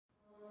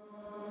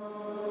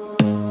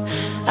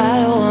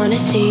wanna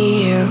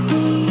see you.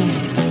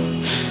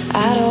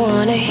 I don't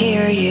wanna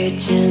hear you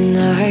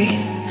tonight.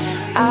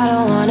 I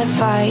don't wanna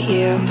fight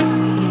you.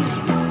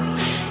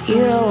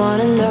 You don't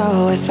wanna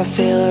know if I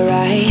feel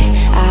alright.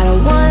 I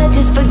don't wanna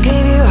just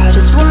forgive you, I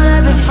just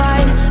wanna be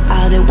fine.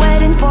 I'll be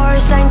waiting for a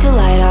sign to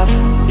light up,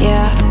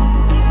 yeah.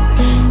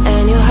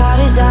 And your heart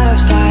is out of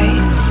sight.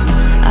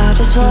 I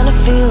just wanna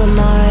feel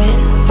mine.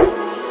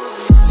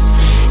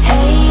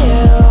 Hey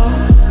you,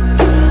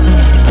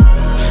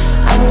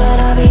 I'm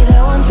gonna be the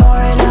one for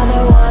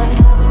another one.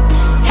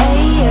 Hey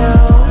you,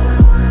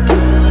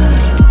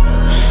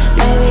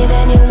 maybe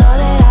then you'll know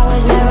that I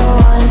was never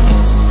one.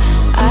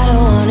 I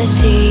don't wanna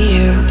see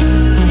you,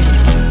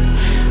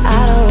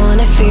 I don't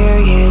wanna fear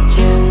you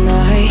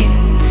tonight.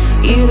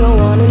 You don't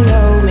wanna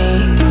know me,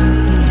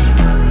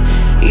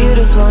 you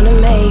just wanna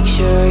make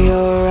sure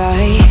you're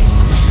right.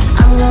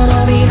 I'm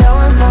gonna be the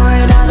one for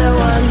another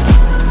one.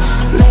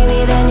 Maybe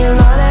then you'll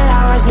know that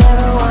I was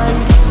never one.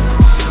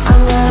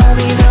 I'm gonna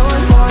be the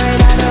one for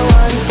another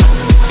one.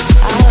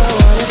 I don't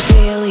wanna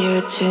feel you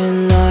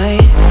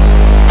tonight.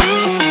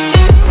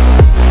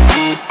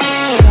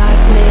 Got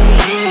me.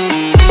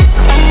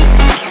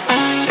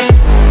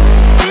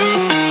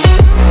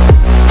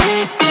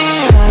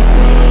 Got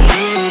me.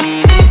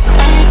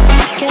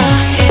 Can I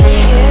hear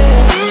you?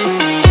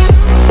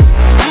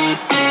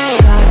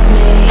 Got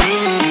me.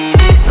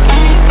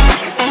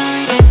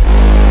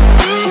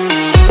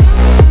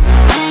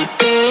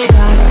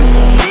 Got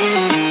me.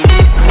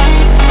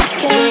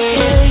 Can I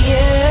hear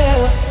you?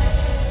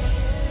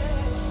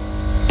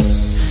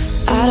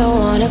 I don't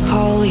wanna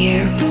call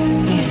you.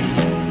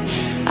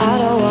 I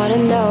don't wanna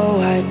know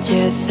what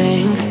you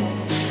think.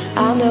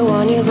 I'm the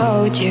one you go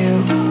to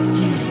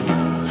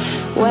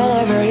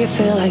whenever you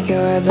feel like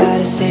you're about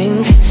to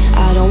sink.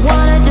 I don't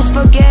wanna just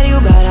forget you,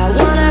 but I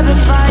wanna be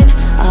fine.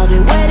 I'll be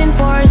waiting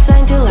for a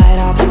sign to light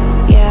up,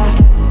 yeah.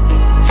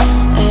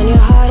 And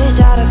your heart is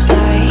out of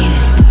sight.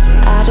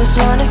 I just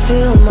wanna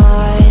feel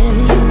mine.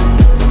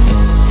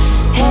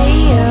 Hey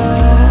you,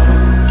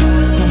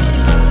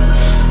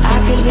 I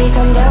could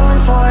become the one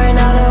for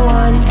another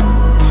one.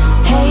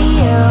 Hey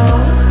you,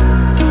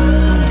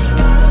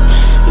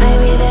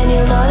 maybe then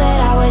you'll know that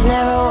I was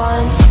never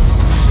one.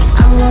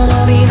 I'm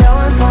gonna be the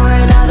one for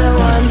another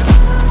one.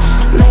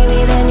 Maybe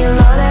then you'll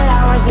know that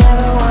I was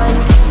never one.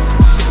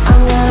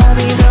 I'm gonna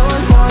be the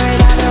one for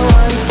another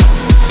one.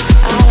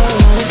 I don't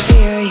wanna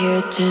fear you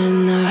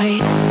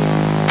tonight.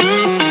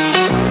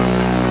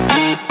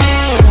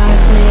 Got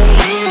me. Got me.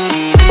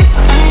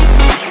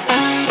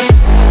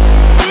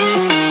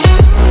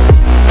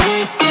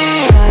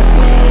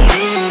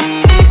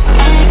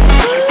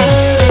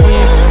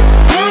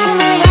 Got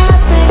me, got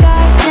me,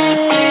 got me.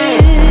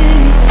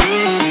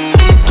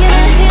 Can I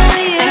hear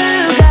you?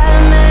 Got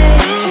me.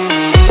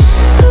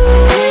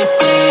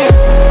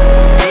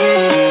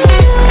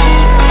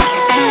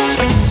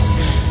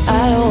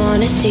 I don't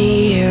wanna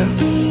see you.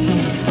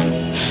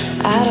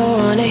 I don't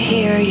wanna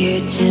hear you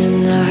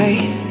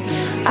tonight.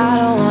 I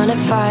don't wanna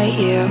fight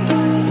you.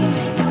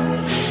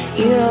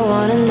 You don't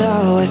wanna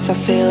know if I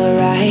feel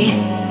alright.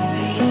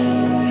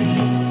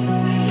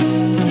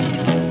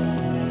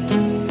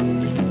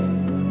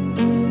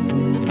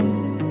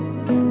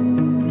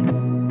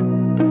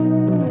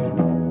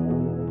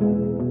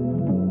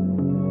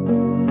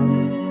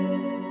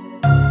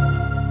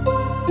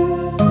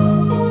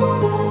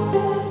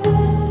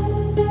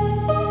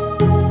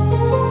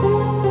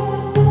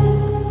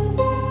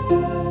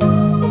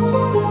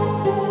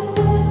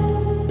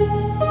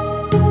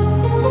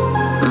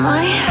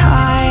 My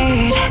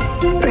heart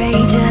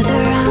rages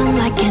around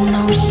like an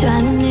ocean.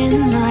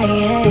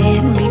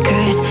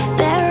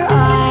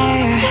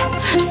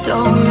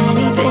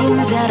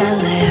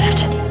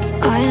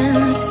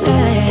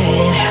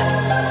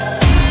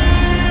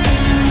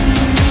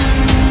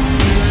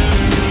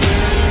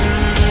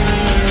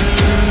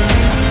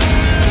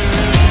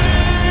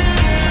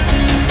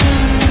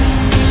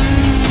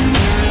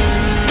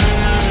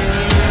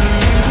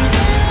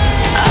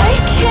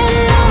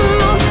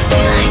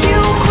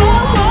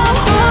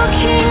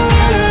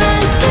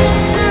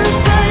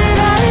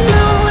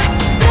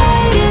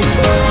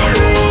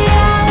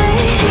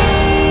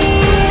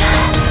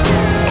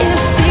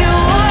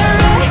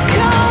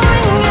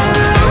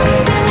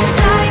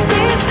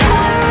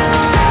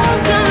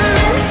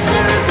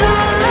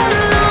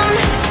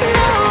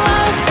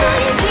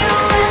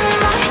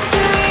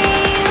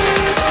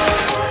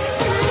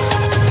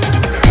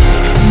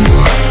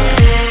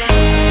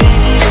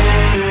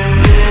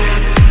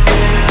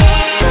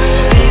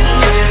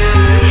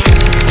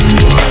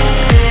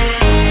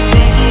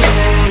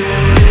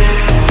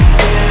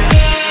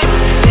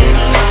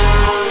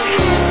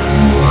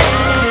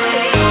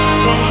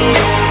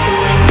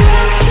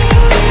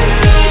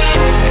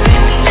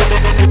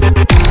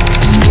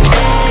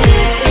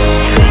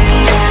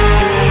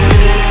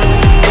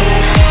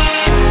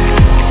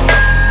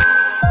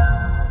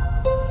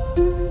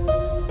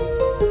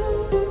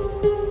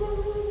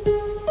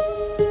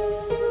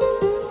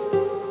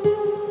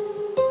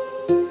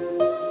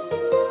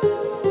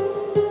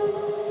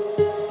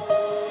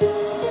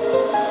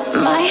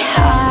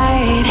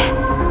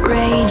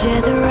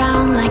 changes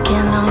around like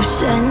an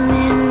ocean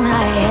in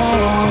my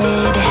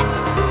head.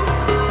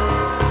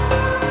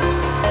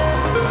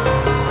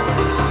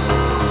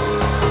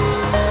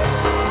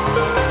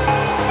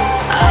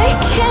 I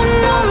can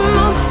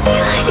almost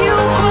feel you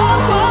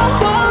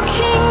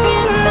walking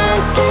in the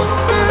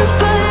distance,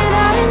 but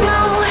I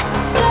know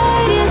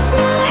that it's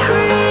not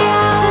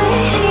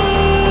reality.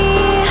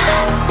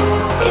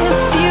 If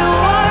you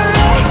are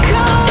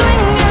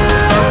echoing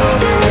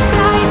around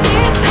inside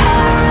these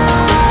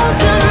parallel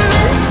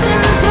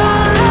dimensions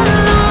all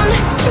alone,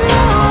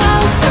 know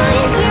I'll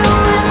find you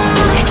in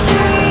my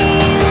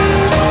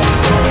dreams.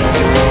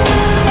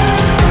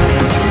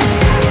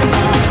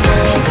 I'll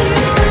find you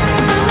in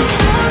my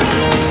walking in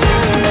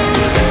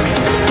the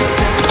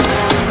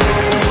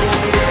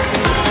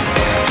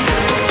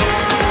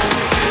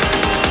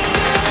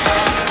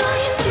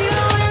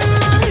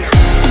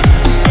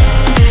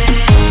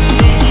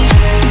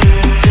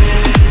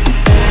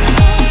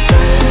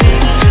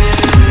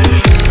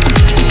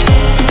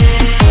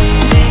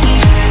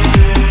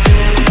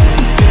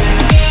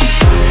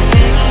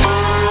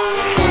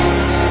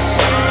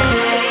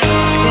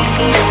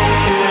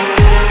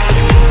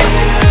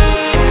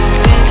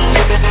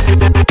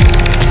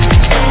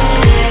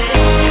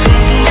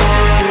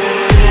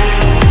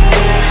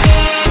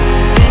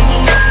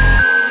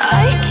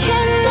I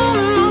can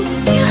almost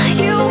feel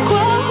you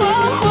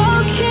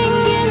walking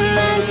in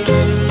the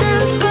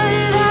distance,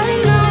 but I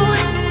know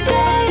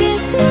that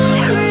it's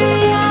not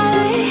reality.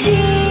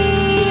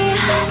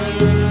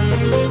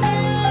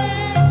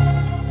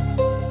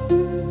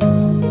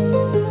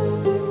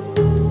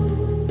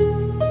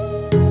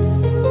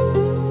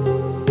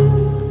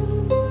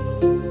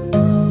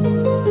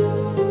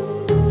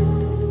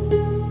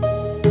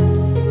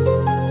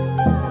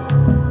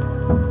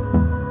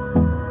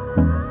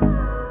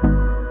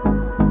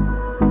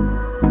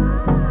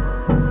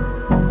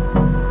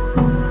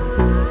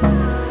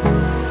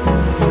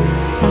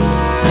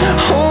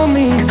 Hold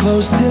me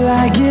close till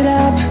I get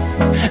up.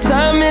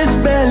 Time is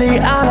barely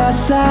on our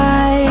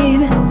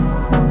side.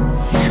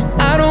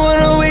 I don't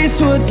wanna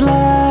waste what's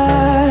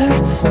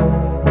left.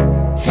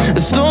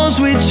 The storms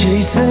we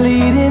chase are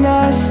leading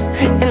us,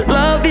 and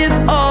love is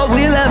all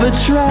we'll ever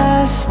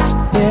trust.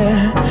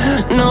 Yeah,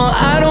 no,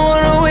 I don't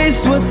wanna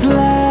waste what's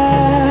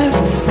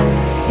left.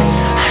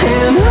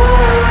 And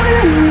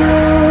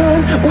on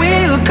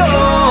we'll go,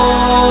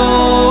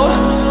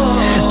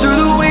 through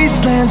the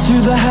wastelands,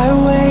 through the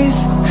highways,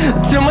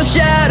 till my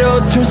shadow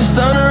turns to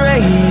sun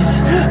rays.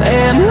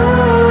 And on